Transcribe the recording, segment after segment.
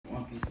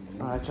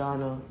Alright, y'all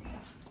know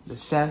the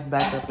chef's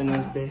back up in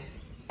this bed.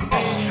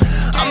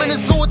 I'm in the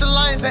zoo with the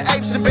lions and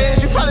apes and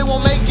bears. You probably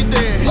won't make it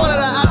there. One of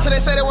the ops, they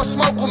say they want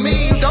smoke with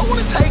me. You don't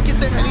want to take it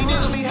there. And these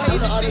niggas be hating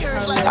this shit here.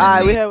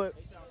 Alright, we have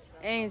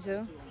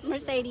Angel,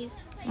 Mercedes,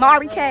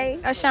 Mari K,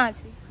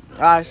 Ashanti.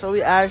 Alright, so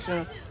we asked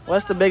him,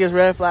 what's the biggest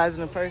red flags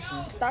in a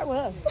person? Start with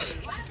her.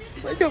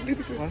 What's your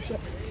biggest red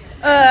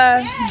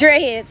flag?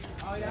 Dreadheads.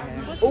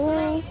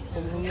 Ooh.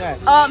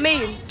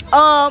 Me.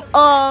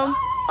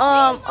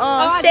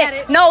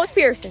 Shit. Nose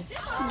piercings.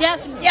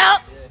 definitely.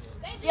 Yup.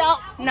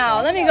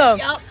 No, let me go.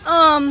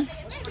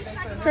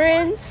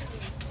 Friends.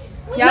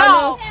 Y'all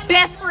know.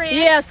 Best friends.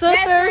 Yeah, sisters.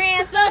 Best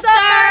friends, sisters. Oh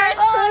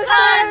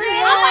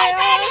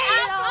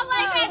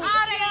my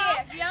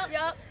god.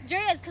 Yup.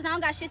 Dreads, cause I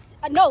don't got shit.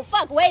 No,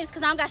 fuck waves,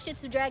 cause I don't got shit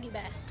to drag you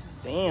back.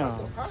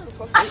 Damn.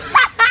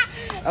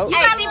 Oh.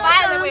 Hey, she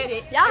violent with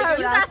it. Y'all heard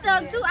you got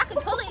some too. I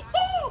could pull it.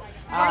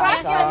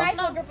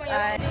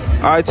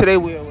 Alright, today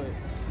we are with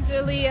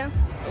Jalea.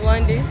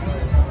 London.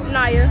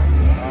 Naya.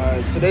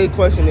 Alright, today's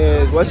question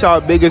is, what's y'all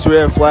biggest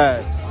red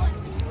flags?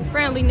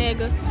 Friendly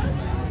niggas.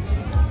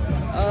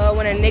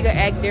 When a nigga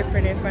act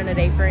different in front of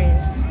their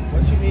friends.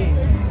 What you mean?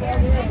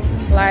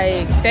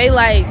 Like, say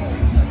like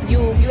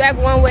you act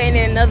one way and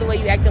then another way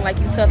you acting like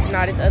you tough and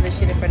all this other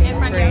shit in front of your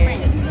friends.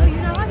 No, you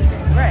not like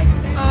that. Right.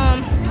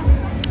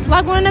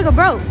 Like when a nigga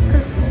broke,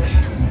 cause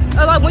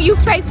or like when you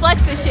fake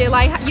flex and shit,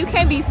 like you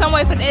can't be some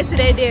way for the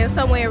incident there,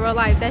 some way in real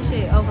life. That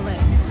shit overlap.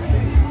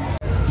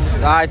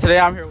 Alright, today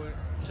I'm here with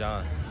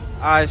John.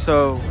 Alright,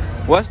 so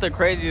what's the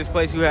craziest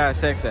place you had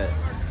sex at?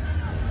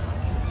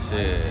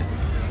 Shit.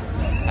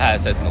 I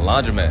had sex in the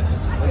laundromat.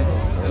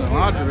 The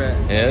laundromat.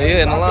 Hell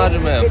yeah, in the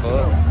laundromat,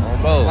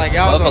 fuck. Bro. Like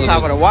y'all was on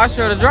top of the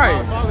washer or the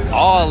dryer?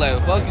 All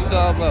that. Fuck you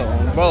talking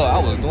about. Bro, I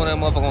was doing that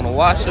motherfucker on the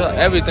washer,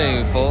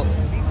 everything, fuck.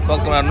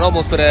 Fucked around and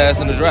almost put her ass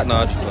in the dryer.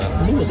 No,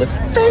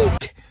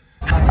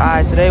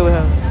 Alright, today we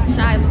have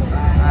Shiloh.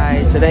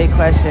 Alright, today's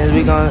question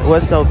is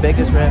what's the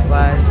biggest red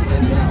flags?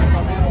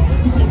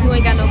 If you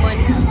ain't got no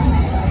money.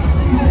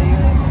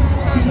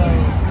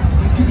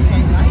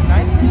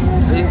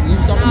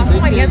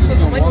 Somebody else put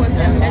some money on time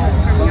and that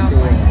just turned me off.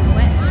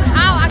 Like,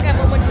 how I got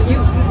more money than you?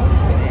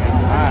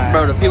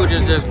 Bro, the people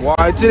just walk.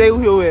 Alright, today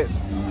we here with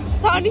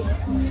Tony.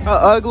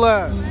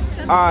 Ugla.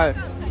 Alright,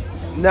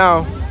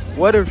 now,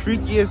 what the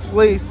freakiest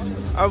place?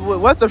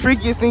 What's the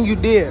freakiest thing you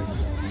did?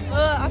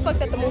 I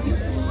fucked at the movies.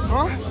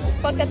 Huh?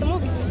 Fucked at the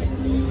movies.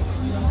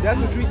 That's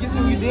the freakiest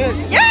thing you did?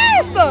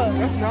 Yes!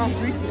 That's not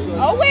freaky, sir.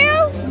 Oh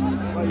well.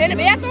 Like, In the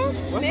bathroom?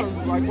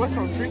 What's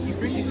some freaky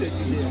shit you did?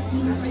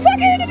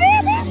 Fucking in the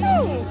damn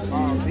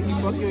bathroom. Did he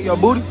fuck you in your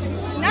booty?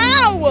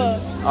 No.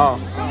 Oh.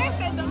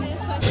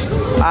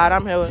 Alright,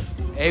 I'm here with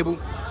Abel.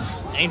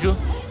 Angel.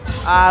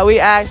 we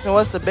asked him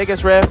what's the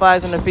biggest red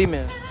flags in the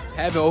female?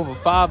 Having over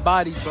 5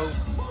 bodies, bro.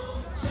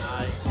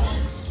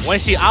 When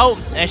she out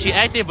and she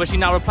active, but she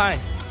not replying.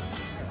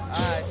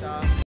 Alright,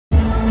 y'all.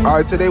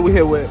 Alright, today we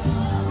here with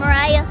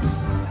Mariah.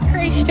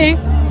 Christian.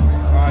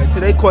 Alright,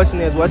 today's question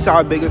is what's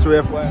our biggest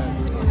red flag?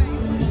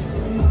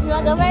 You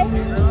wanna go first?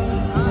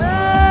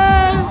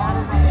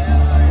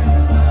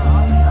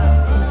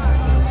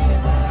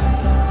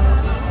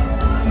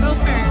 Go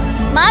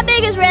first. My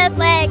biggest red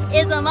flag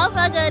is a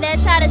motherfucker that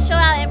try to show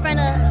out in front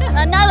of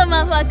another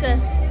motherfucker.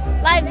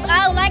 Like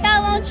I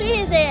won't treat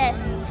his ass.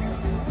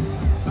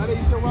 How do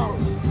you show out?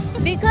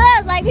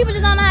 Because like people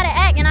just don't know how to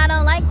act and I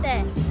don't like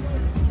that.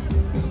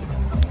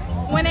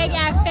 When they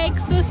got fake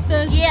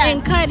sisters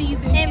and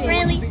cutties and shit.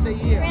 Friendly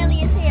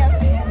as hell.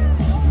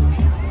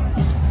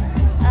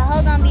 A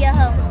hoe gonna be a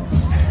hoe.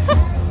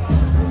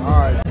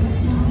 Alright.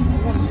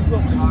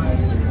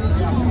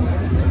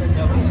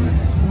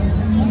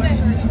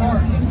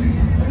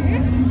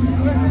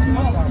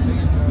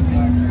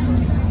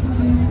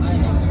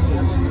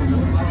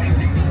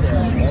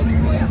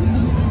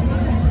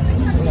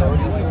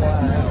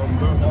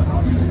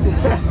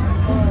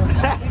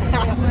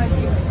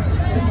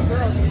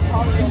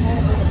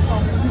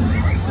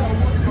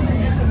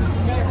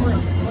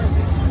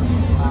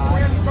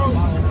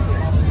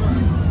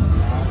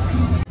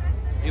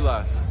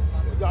 Eli.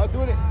 Y'all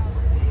doing it?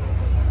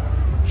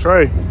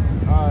 Trey.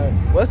 Alright.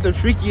 What's the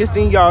freakiest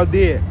thing y'all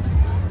did?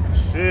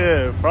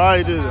 Shit,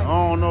 probably just, I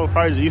don't know,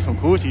 probably just eat some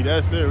coochie.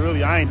 That's it,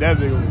 really. I ain't that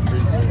big of a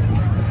freak.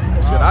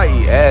 Shit, I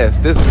eat ass.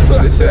 This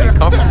shit ain't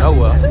come from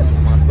nowhere.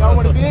 Y'all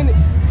wanna be in it?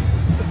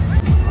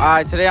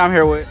 Alright, today I'm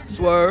here with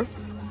Swerve.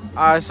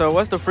 Alright, so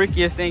what's the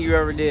freakiest thing you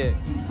ever did?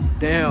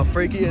 Damn,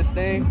 freakiest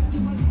thing.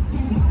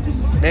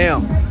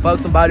 Damn, fuck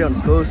somebody on the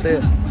school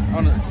step.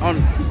 On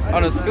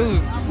the school.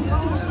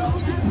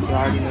 You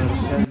already know the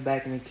chef's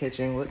back in the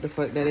kitchen. What the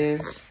fuck that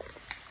is?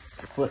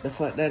 What the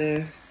fuck that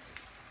is?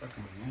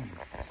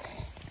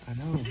 I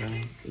know, bro.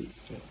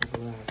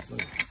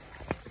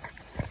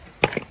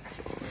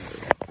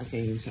 I can't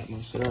even set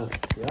my shit up.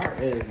 Y'all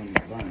is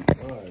on the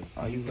burn.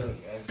 Oh, you look.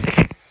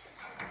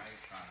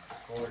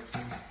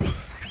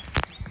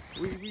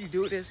 We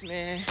do this,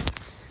 man.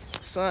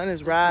 The sun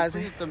is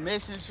rising. The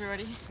mission,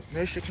 shorty.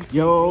 Mission complete.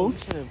 Yo.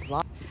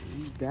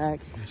 We back.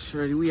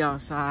 Shorty, we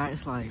outside.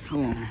 It's like,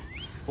 come on.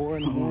 4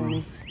 in the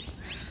morning.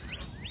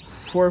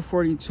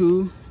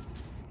 4:42.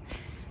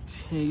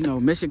 Shit, you know,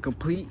 mission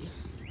complete.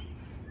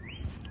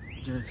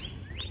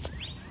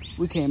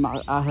 We came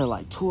out here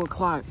like 2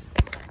 o'clock.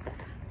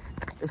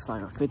 It's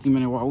like a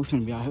 50-minute walk. We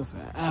finna be out here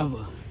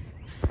forever.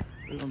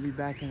 We're gonna be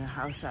back in the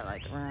house at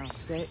like around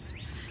 6.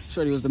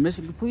 Shorty, was the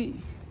mission complete?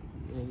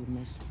 Yeah, we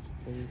missed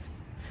it.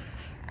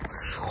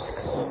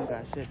 We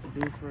got shit to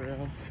do for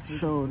real.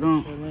 Sure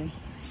don't.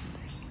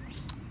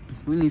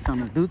 We need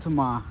something to do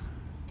tomorrow.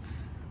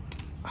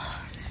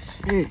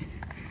 Shit.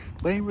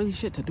 But ain't really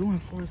shit to do in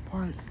Forest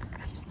Park.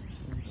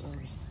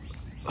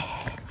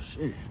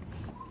 Shit.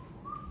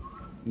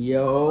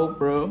 Yo,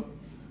 bro.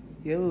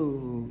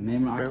 Yo.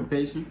 Name and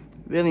occupation?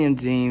 William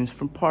James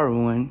from Part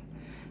 1.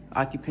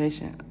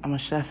 Occupation, I'm a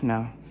chef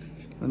now.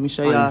 Let me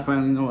show y'all. You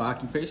finally know what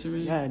occupation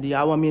means? Yeah, do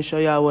y'all want me to show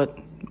y'all what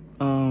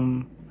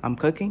I'm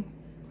cooking?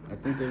 I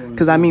think they want to.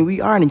 Because I mean,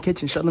 we are in the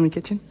kitchen. Show them in the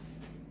kitchen.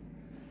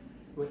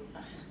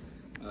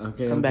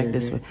 Okay, Come back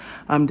this way.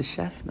 I'm the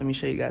chef. Let me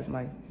show you guys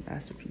my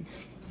masterpiece.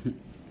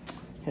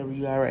 Here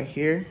we are right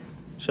here.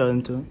 Show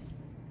them to him.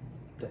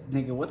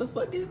 Nigga, what the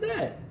fuck is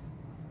that?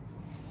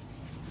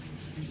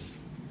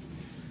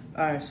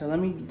 Alright, so let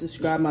me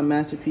describe my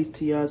masterpiece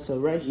to y'all. So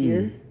right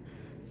here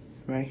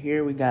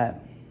we got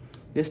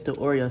this the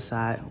Oreo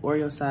side.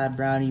 Oreo side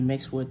brownie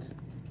mixed with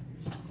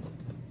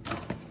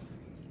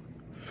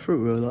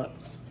fruit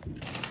roll-ups.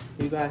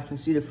 You guys can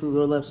see the fruit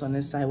roll-ups on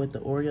this side with the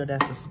Oreo.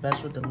 That's a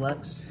special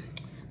deluxe.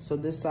 So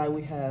this side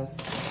we have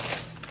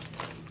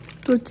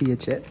tortilla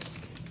chips.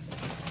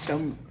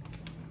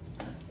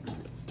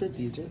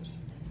 Tortilla chips.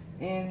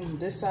 And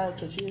this side,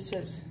 tortilla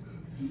chips.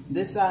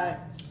 This side,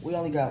 we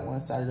only got one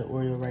side of the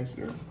Oreo right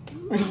here.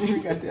 We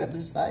got the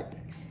other side.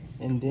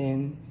 And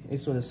then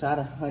it's with a side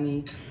of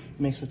honey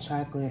mixed with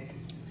chocolate.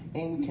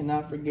 And we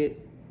cannot forget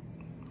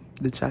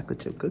the chocolate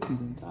chip cookies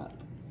on top.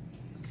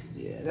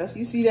 Yeah, that's,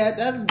 you see that?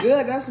 That's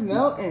good. That's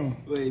melting.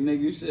 Wait,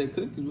 nigga, you said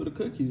cookies. Where the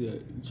cookies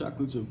at?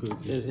 Chocolate chip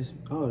cookies.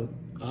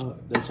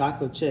 The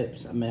chocolate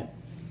chips, I meant.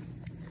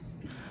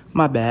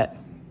 My bad.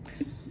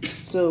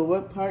 So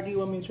what part do you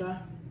want me to try?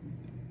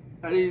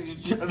 I need you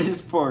to try this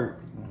part.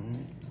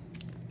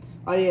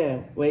 Oh yeah,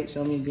 wait,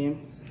 show me again.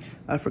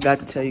 I forgot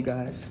to tell you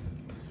guys.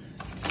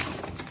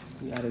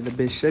 We added a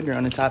bit of sugar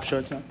on the top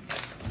short tongue.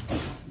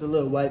 The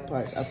little white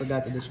part, I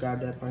forgot to describe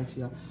that part to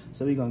y'all.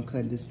 So we're gonna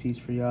cut this piece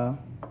for y'all.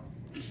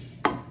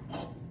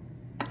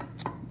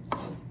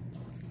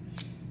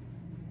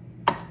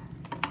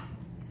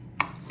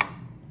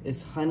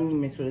 It's honey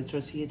mixed with a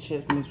tortilla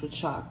chip, mixed with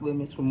chocolate,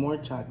 mixed with more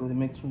chocolate,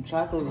 mixed with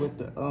chocolate with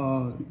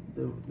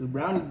the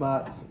brownie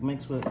box,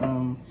 mixed with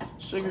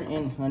sugar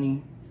and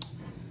honey.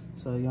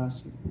 So y'all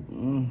see.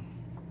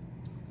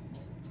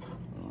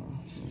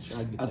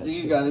 I think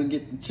you gotta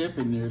get the chip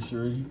in there,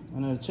 shorty. I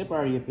know the chip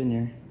already up in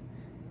there.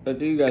 I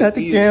think you gotta got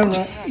the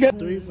camera. Got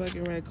 3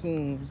 fucking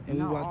raccoons, and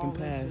we walking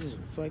past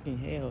fucking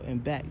hell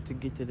and back to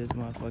get to this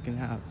motherfucking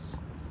house.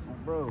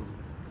 Bro.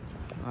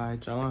 All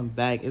right, y'all, I'm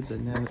back. It's the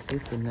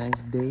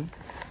next day.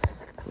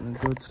 Gonna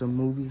go to the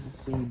movies and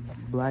see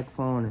Black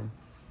Phone and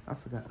I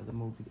forgot the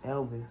movie,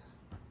 Elvis.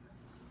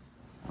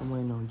 I'm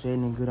waiting on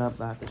Jaden to get up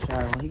out the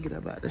shower. When he get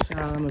up out the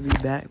shower, I'm gonna be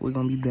back. We're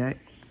gonna be back.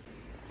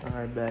 All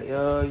right, back.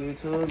 Yo,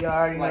 YouTube, y'all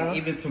already know. Like,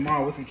 even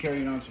tomorrow, we can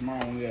carry it on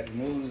tomorrow when we at the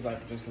movies,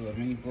 like just a little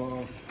mini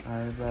vlog.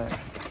 All right, back.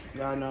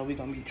 Y'all know we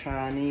gonna be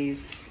trying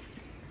these.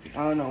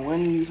 I don't know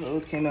when these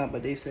hoes came out,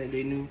 but they said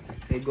they knew.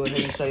 They go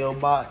ahead and show your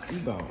box. You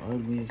about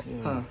ugly as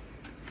hell. Huh.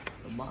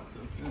 The box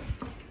up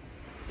there.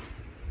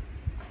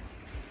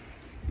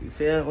 You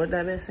feel what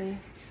that bitch say?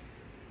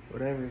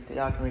 Whatever it say,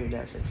 y'all can read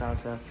that shit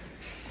yourself.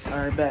 All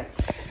right, back.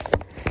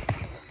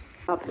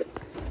 Up it.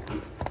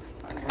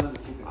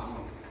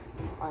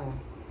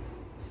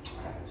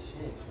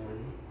 Shit,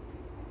 man.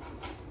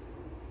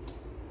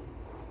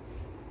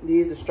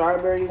 These the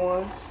strawberry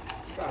ones.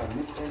 You gotta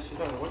mix that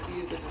shit up. What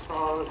these bitches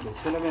called? The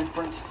cinnamon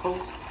French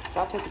toast? Should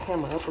I put the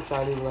camera up or should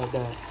I leave it like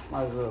that?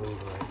 Might as well leave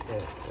it like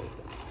that.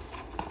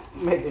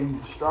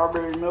 Making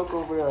strawberry milk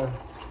over there.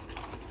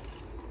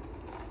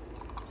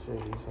 Shit,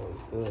 these hoes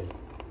good.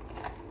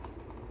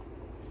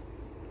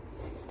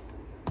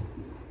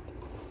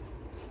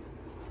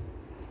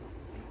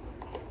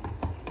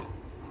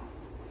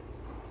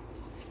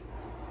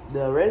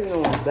 The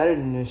original one's better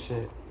than this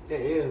shit. It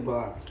is,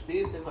 but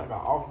this is like an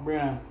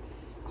off-brand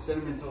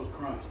cinnamon toast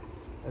crunch.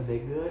 Are they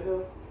good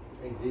though?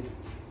 They did.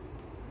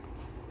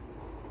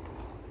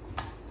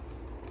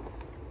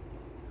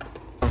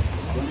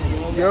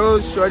 Yo,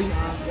 shorty,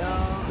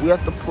 we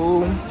at the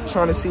pool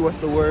trying to see what's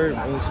the word.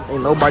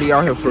 Ain't nobody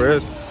out here for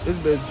us. This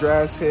bitch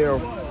dry as hell.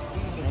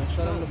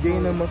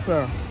 Getting them up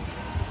here.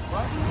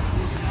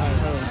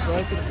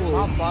 Go to the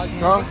pool.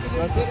 Huh?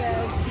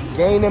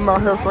 Getting them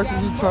out here.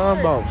 Fucking you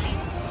talking about?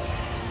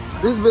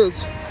 This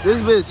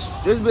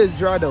bitch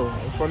dry though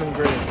in front of the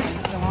grave.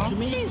 What you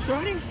mean,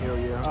 shorty? Hell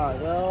yeah.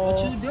 What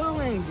you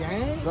doing,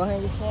 gang? Go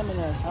ahead and get Cam in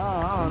there. I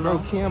don't know.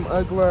 Bro, Cam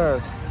ugly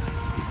ass.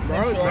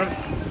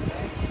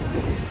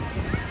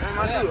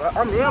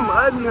 I'm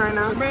ugly right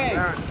now.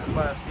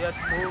 But yeah,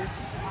 cool.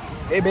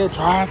 They been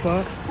dry,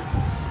 fuck.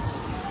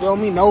 Feel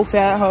me? No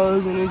fat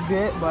hoes in this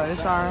bit, but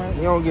it's alright.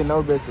 You don't get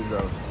no bitches though.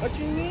 What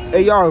you mean?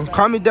 Hey y'all,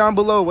 comment down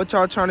below what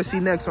y'all trying to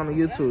see next on the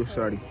YouTube,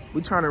 shorty.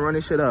 We trying to run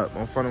this shit up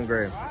on Fun and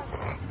Graham.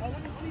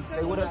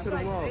 Say what up to the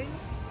vlog.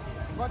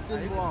 Fuck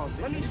this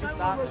vlog. Let me show you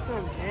what's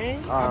up,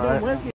 gang. I've been working.